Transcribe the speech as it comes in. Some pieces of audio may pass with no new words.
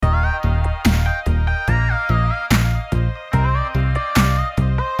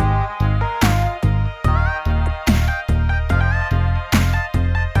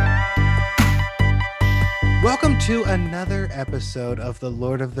to another episode of the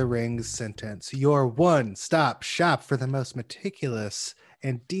Lord of the Rings Sentence, your one-stop shop for the most meticulous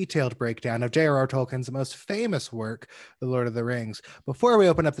and detailed breakdown of J.R.R. Tolkien's most famous work, The Lord of the Rings. Before we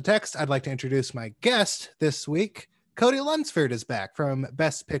open up the text, I'd like to introduce my guest this week. Cody Lunsford is back from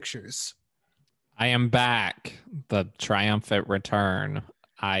Best Pictures. I am back. The triumphant return.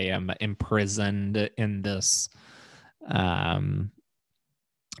 I am imprisoned in this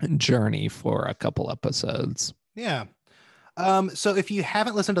journey for a couple episodes. Yeah. So if you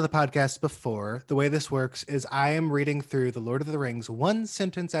haven't listened to the podcast before, the way this works is I am reading through The Lord of the Rings one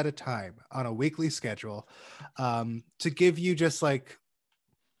sentence at a time on a weekly schedule, to give you just like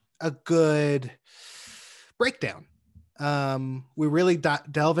a good breakdown. We really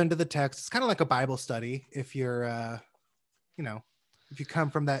delve into the text. It's kind of like a Bible study if you're, if you come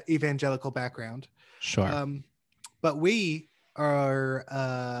from that evangelical background. Sure. But we are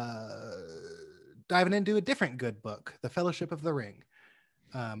diving into a different good book, The Fellowship of the Ring.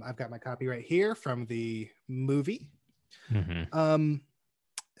 I've got my copy right here from the movie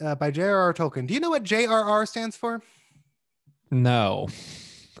by J.R.R. Tolkien. Do you know what J.R.R. stands for? No,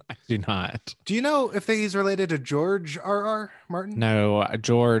 I do not. Do you know if he's related to George R.R. Martin? No,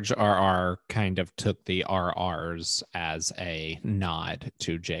 George R.R. kind of took the R.R.'s as a nod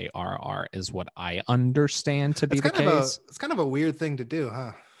to J.R.R. is what I understand to be the case. It's kind of a weird thing to do,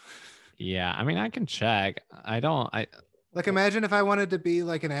 huh? Yeah, I mean, I can check. Like, imagine if I wanted to be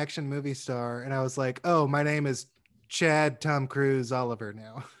like an action movie star and I was like, oh, my name is Chad Tom Cruise Oliver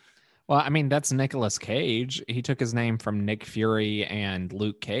now. Well, I mean, that's Nicolas Cage. He took his name from Nick Fury and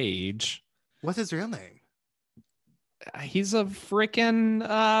Luke Cage. What's his real name? He's a freaking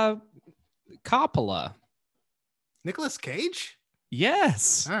Coppola. Nicolas Cage?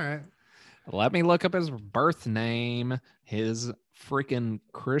 Yes. All right. Let me look up his birth name, his freaking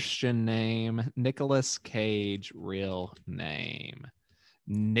Christian name, Nicolas Cage, real name.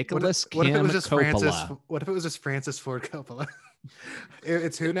 Nicholas Kim Coppola. What if it was just Francis Ford Coppola?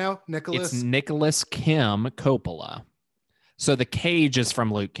 It's who now? It's Nicholas Kim Coppola. So the Cage is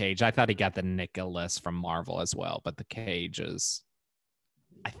from Luke Cage. I thought he got the Nicholas from Marvel as well, but the Cage is,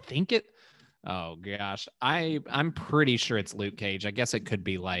 I think it. Oh gosh, I'm pretty sure it's Luke Cage. I guess it could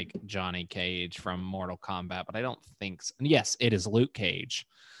be like Johnny Cage from Mortal Kombat, but I don't think so. Yes, it is Luke Cage.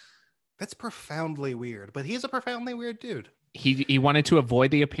 That's profoundly weird, but he's a profoundly weird dude. He wanted to avoid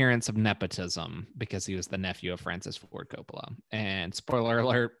the appearance of nepotism because he was the nephew of Francis Ford Coppola. And spoiler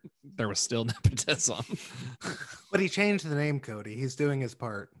alert, there was still nepotism. But he changed the name, Cody. He's doing his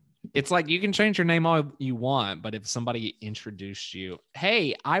part. It's like you can change your name all you want, but if somebody introduced you,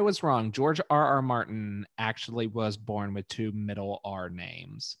 hey, I was wrong. George R.R. Martin actually was born with two middle R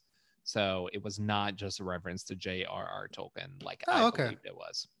names. So it was not just a reference to J.R.R. Tolkien like I believed it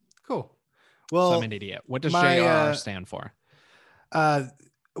was. Cool. Well, so I'm an idiot. What does J.R.R. stand for?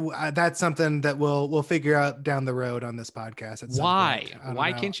 That's something that we'll figure out down the road on this podcast.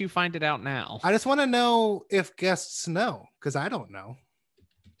 Why can't you find it out now? I just want to know if guests know, because I don't know.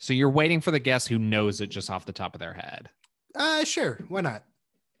 So you're waiting for the guest who knows it just off the top of their head. Sure, why not?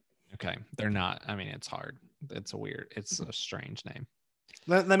 Okay, they're not. I mean, it's hard. It's a strange name.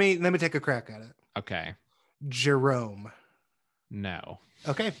 Let me take a crack at it. Okay. Jerome. No.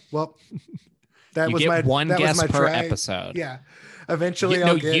 Okay, well, one guess per episode. Yeah. Eventually,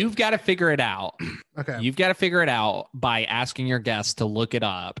 you've got to figure it out. Okay. You've got to figure it out by asking your guest to look it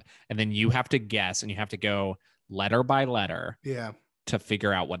up, and then you have to guess, and you have to go letter by letter. Yeah. To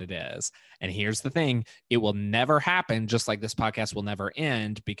figure out what it is. And here's the thing, it will never happen, just like this podcast will never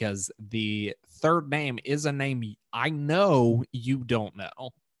end, because the third name is a name I know you don't know.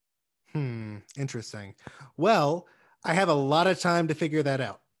 Interesting. Well, I have a lot of time to figure that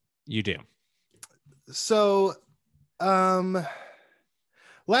out. You do. So,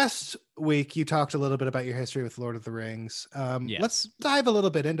 last week you talked a little bit about your history with Lord of the Rings. Yes. Let's dive a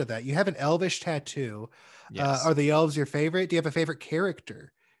little bit into that. You have an elvish tattoo. Yes. Are the elves your favorite? Do you have a favorite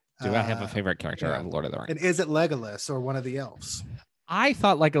character? Do I have a favorite character of Lord of the Rings? And is it Legolas or one of the elves? I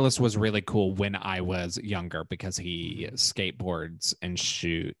thought Legolas was really cool when I was younger because he skateboards and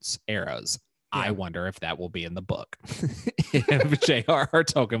shoots arrows. Yeah. I wonder if that will be in the book. If J.R.R.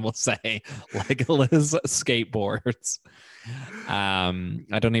 Tolkien will say Legolas skateboards.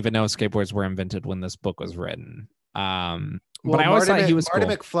 I don't even know if skateboards were invented when this book was written. But I always thought he was Marty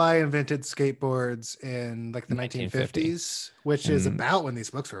cool. McFly invented skateboards in like the 1950s, which is about when these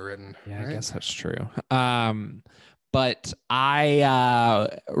books were written. Yeah, right? I guess that's true. But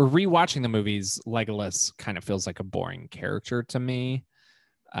I rewatching the movies, Legolas kind of feels like a boring character to me.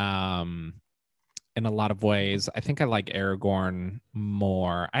 in a lot of ways. I think I like Aragorn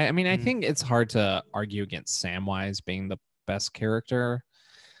more. I mean, I think it's hard to argue against Samwise being the best character.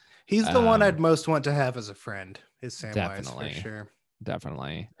 He's the one I'd most want to have as a friend, is Samwise, for sure.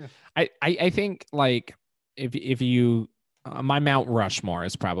 Definitely. Yeah. I think like if you my Mount Rushmore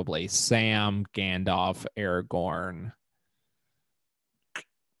is probably Sam, Gandalf, Aragorn.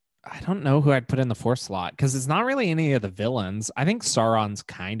 I don't know who I'd put in the fourth slot because it's not really any of the villains. I think Sauron's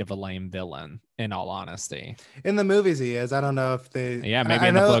kind of a lame villain, in all honesty. In the movies, he is. I don't know if they. Yeah, maybe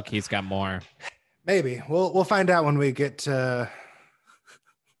in the book he's got more. Maybe we'll find out when we get to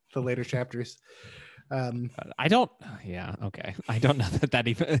the later chapters. I don't. Yeah, okay. I don't know that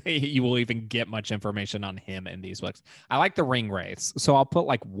even you will even get much information on him in these books. I like the ring race, so I'll put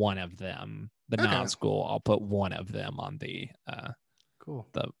like one of them. The Nazgul, I'll put one of them on the cool,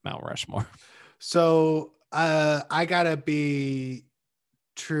 the Mount Rushmore. So I gotta be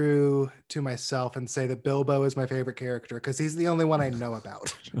true to myself and say that Bilbo is my favorite character because he's the only one I know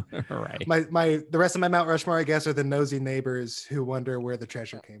about. Right. The rest of my Mount Rushmore, I guess, are the nosy neighbors who wonder where the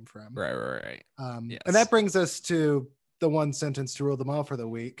treasure came from. Right. Yes. And that brings us to the one sentence to rule them all for the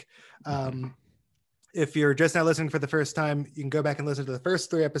week. If you're just now listening for the first time, you can go back and listen to the first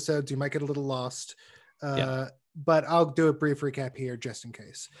 3 episodes. You might get a little lost. But I'll do a brief recap here just in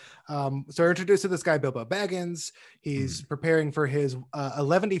case. So we're introduced to this guy, Bilbo Baggins. He's preparing for his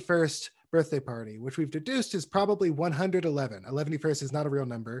 111st birthday party, which we've deduced is probably 111. 111st is not a real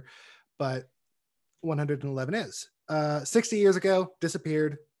number, but 111 is. 60 years ago,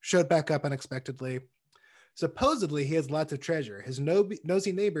 disappeared, showed back up unexpectedly. Supposedly, he has lots of treasure. His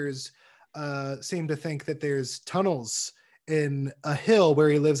nosy neighbors seem to think that there's tunnels in a hill where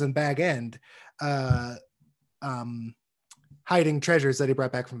he lives in Bag End, hiding treasures that he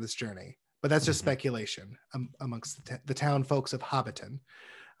brought back from this journey, but that's just speculation amongst the town folks of Hobbiton.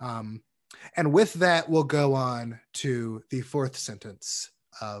 And with that, we'll go on to the 4th sentence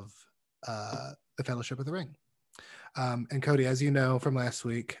of the Fellowship of the Ring. And Cody, as you know from last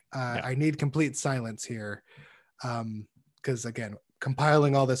week, I need complete silence here because again,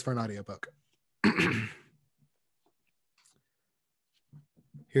 compiling all this for an audiobook.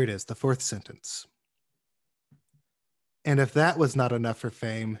 Here it is, the 4th sentence. And if that was not enough for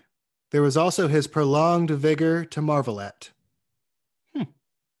fame, there was also his prolonged vigor to marvel at.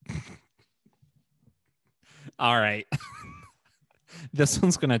 All right. This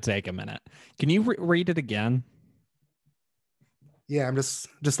one's going to take a minute. Can you read it again? Yeah, I'm just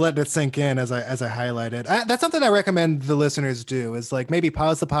letting it sink in as I highlight it. That's something I recommend the listeners do is like maybe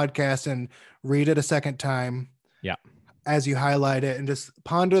pause the podcast and read it a second time. Yeah. As you highlight it and just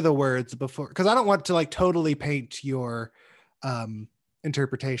ponder the words before, because I don't want to like totally paint your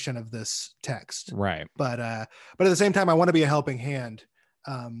interpretation of this text. Right. But at the same time, I want to be a helping hand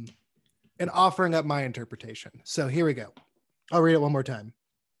in offering up my interpretation. So here we go. I'll read it one more time.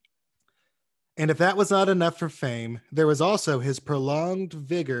 And if that was not enough for fame, there was also his prolonged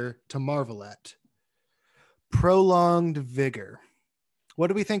vigor to marvel at. Prolonged vigor. What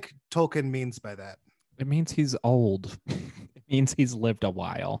do we think Tolkien means by that? It means he's old. It means he's lived a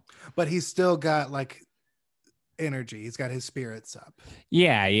while. But he's still got like energy. He's got his spirits up.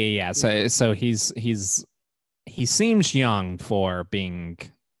 Yeah. So he seems young for being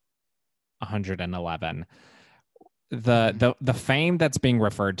 111. The fame that's being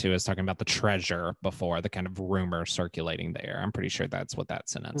referred to is talking about the treasure before, the kind of rumor circulating there. I'm pretty sure that's what that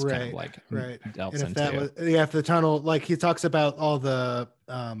sentence kind of like delves into. If the tunnel, like he talks about all the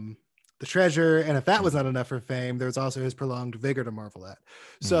treasure, and if that was not enough for fame, there's also his prolonged vigor to marvel at.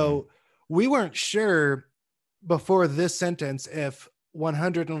 So we weren't sure before this sentence if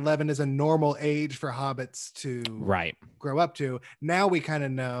 111 is a normal age for hobbits to grow up to. Now we kind of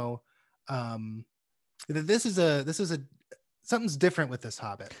know that this is something's different with this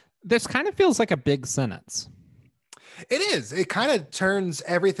hobbit. This kind of feels like a big sentence. It is. It kind of turns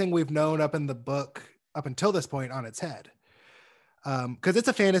everything we've known up in the book up until this point on its head. Because it's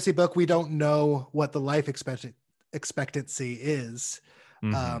a fantasy book, we don't know what the life expectancy is.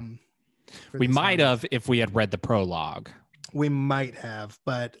 We might have if we had read the prologue. We might have,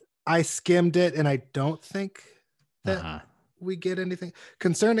 but I skimmed it and I don't think that we get anything.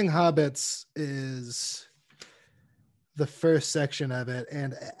 Concerning Hobbits is the first section of it,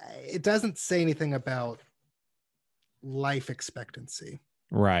 and it doesn't say anything about life expectancy.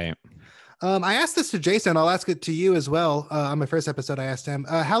 Right. I asked this to Jason. I'll ask it to you as well. On my first episode, I asked him,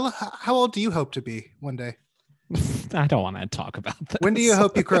 how old do you hope to be one day? I don't want to talk about this. When do you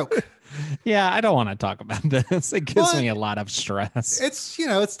hope you croak? Yeah, I don't want to talk about this. It gives me a lot of stress.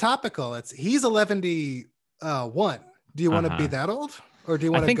 It's topical. He's 111. Do you want to be that old? Or do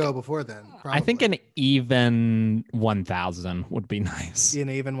you want to think- go before then? I think an even 1,000 would be nice. an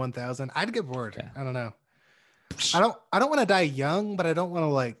even 1,000. I'd get bored. Yeah. I don't know. I don't want to die young, but I don't want to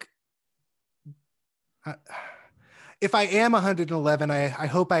like. If I am 111, I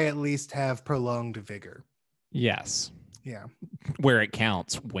hope I at least have prolonged vigor. Yes. Yeah, Where it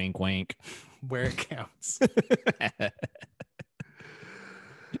counts. Wink, wink. where it counts.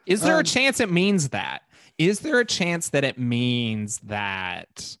 Is there a chance it means that? Is there a chance that it means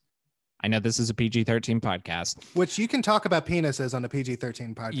that? I know this is a PG-13 podcast. Which you can talk about penises on a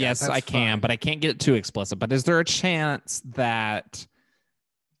PG-13 podcast. Yes, That's I can, fine. but I can't get too explicit. But is there a chance that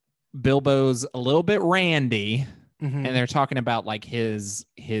Bilbo's a little bit randy, Mhm. and they're talking about like his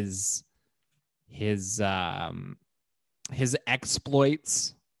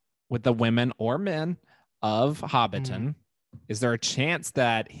exploits with the women or men of Hobbiton? Is there a chance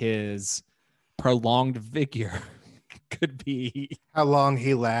that his prolonged vigor could be how long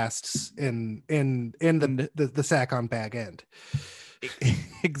he lasts in the sack on Bag End?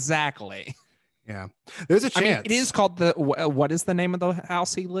 exactly? Yeah, there's a chance. I mean, it is called the what is the name of the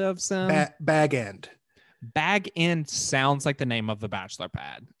house he lives in? Bag End. Bag End sounds like the name of the bachelor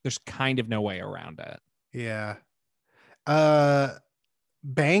pad. There's kind of no way around it. Yeah.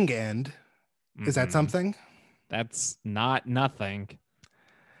 Bang End. Is that Mhm. something? That's not nothing.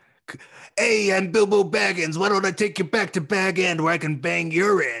 Hey, I'm Bilbo Baggins. Why don't I take you back to Bag End where I can bang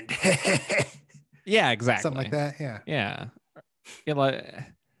your end? Yeah, exactly. Something like that. Yeah. Yeah.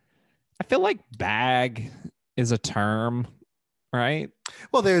 I feel like bag is a term, right?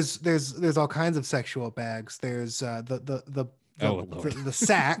 Well, there's all kinds of sexual bags. There's the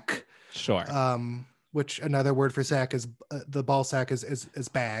sack, Sure. which another word for sack is the ball sack is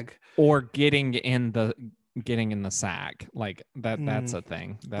bag. Or getting in the sack, like that's a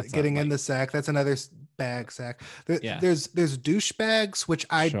thing. That's Getting in the sack. That's another bag sack. There's douche bags, which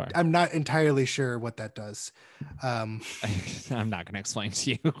I'm not entirely sure what that does. I'm not going to explain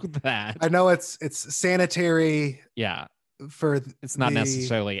to you that. I know it's sanitary. Yeah. For it's not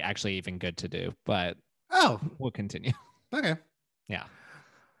necessarily actually even good to do, but we'll continue. Okay. Yeah.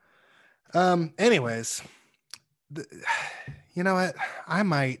 Anyways, you know what? I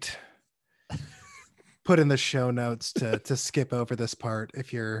might put in the show notes to skip over this part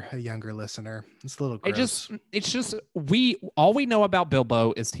if you're a younger listener. It's a little gross. It's just all we know about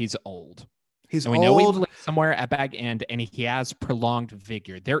Bilbo is he's old. He's and we old. know he lives somewhere at Bag End, and he has prolonged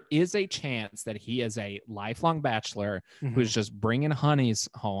vigor. There is a chance that he is a lifelong bachelor who's just bringing honeys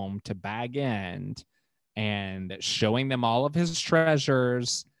home to Bag End and showing them all of his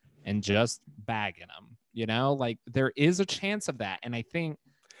treasures and just bagging them. You know, like there is a chance of that, and I think.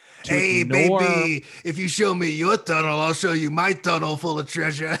 Hey, baby, if you show me your tunnel, I'll show you my tunnel full of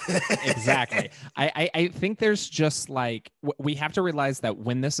treasure. Exactly. I think there's just like, we have to realize that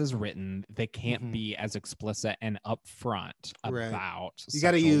when this is written, they can't be as explicit and upfront about you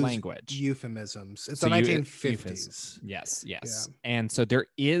got to use language. Euphemisms. It's the 1950s. Yes. Yeah. And so there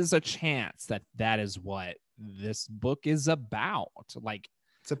is a chance that is what this book is about. Like,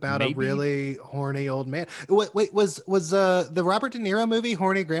 it's about a really horny old man. Wait, was the Robert De Niro movie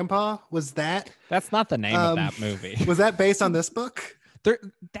Horny Grandpa? Was that? That's not the name of that movie. Was that based on this book?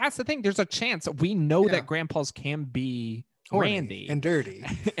 That's the thing. There's a chance. We know that grandpas can be horny randy and dirty.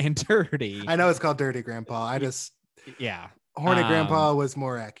 and dirty. I know it's called Dirty Grandpa. Horny Grandpa was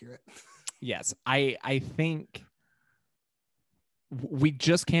more accurate. Yes, I think we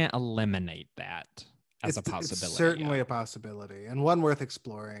just can't eliminate that. As a possibility. It's certainly a possibility and one worth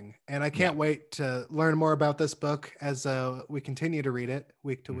exploring. And I can't wait to learn more about this book as we continue to read it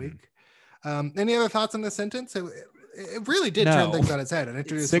week to week. Any other thoughts on this sentence? It really did turn things on its head and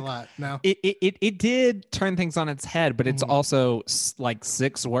introduce a lot. No, it did turn things on its head, but it's also like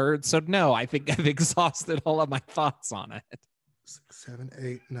 6 words. So no, I think I've exhausted all of my thoughts on it. 6, 7,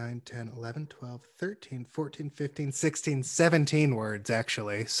 8, 9, 10, 11, 12, 13, 14, 15, 16, 17 words,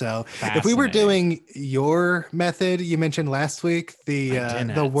 actually. So if we were doing your method, you mentioned last week,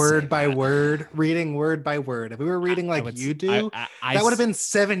 the word by word, reading word by word. If we were reading you do, that would have been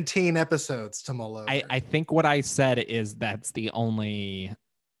 17 episodes to mull over. I think what I said is that's the only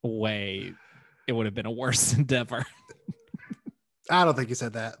way it would have been a worse endeavor. I don't think you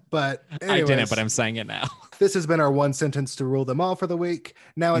said that, but anyways, I didn't, but I'm saying it now. This has been our one sentence to rule them all for the week.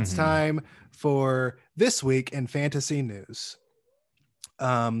 Now it's time for this week in fantasy news.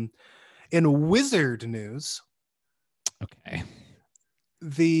 In wizard news, okay,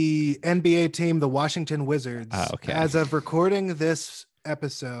 the NBA team, the Washington Wizards, as of recording this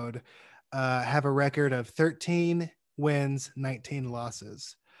episode, have a record of 13 wins, 19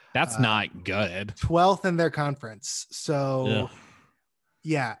 losses. That's not good. 12th in their conference. So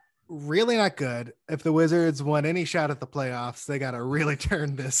Yeah, really not good. If the Wizards want any shot at the playoffs, they got to really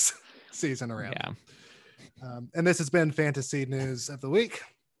turn this season around. Yeah. And this has been Fantasy News of the Week.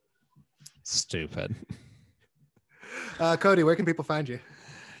 Stupid. Cody, where can people find you?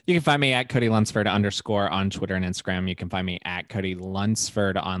 You can find me at Cody Lunsford _ on Twitter and Instagram. You can find me at Cody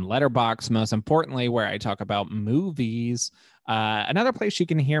Lunsford on Letterboxd. Most importantly, where I talk about movies. Another place you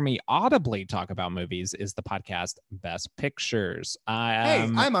can hear me audibly talk about movies is the podcast Best Pictures. Hey,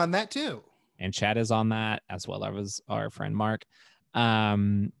 I'm on that too. And Chad is on that, as well as our friend Mark. You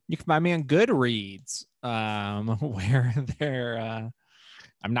can find me on Goodreads, where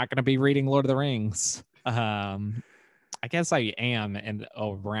I'm not going to be reading Lord of the Rings. I guess I am in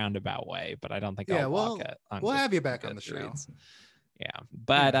a roundabout way, but I don't think I'll walk it. We'll have you back on the show. Yeah.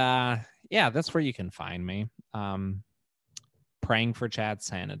 But yeah, that's where you can find me. Praying for Chad's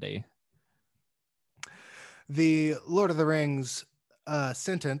sanity. The Lord of the Rings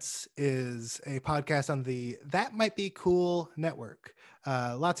Sentence is a podcast on the That Might Be Cool network.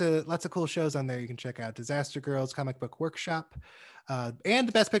 Lots of cool shows on there you can check out. Disaster Girls Comic Book Workshop, and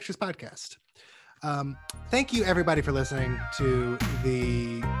the Best Pictures podcast. Thank you everybody for listening to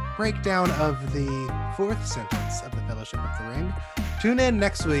the breakdown of the fourth sentence of the Fellowship of the Ring. Tune in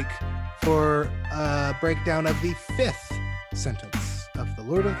next week for a breakdown of the fifth sentence of the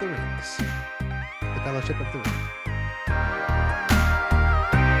Lord of the Rings, the Fellowship of the Ring.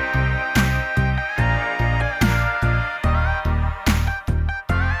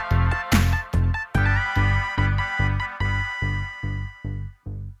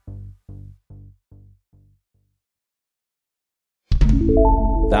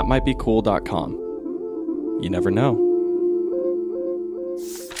 Thatmightbecool.com. You never know.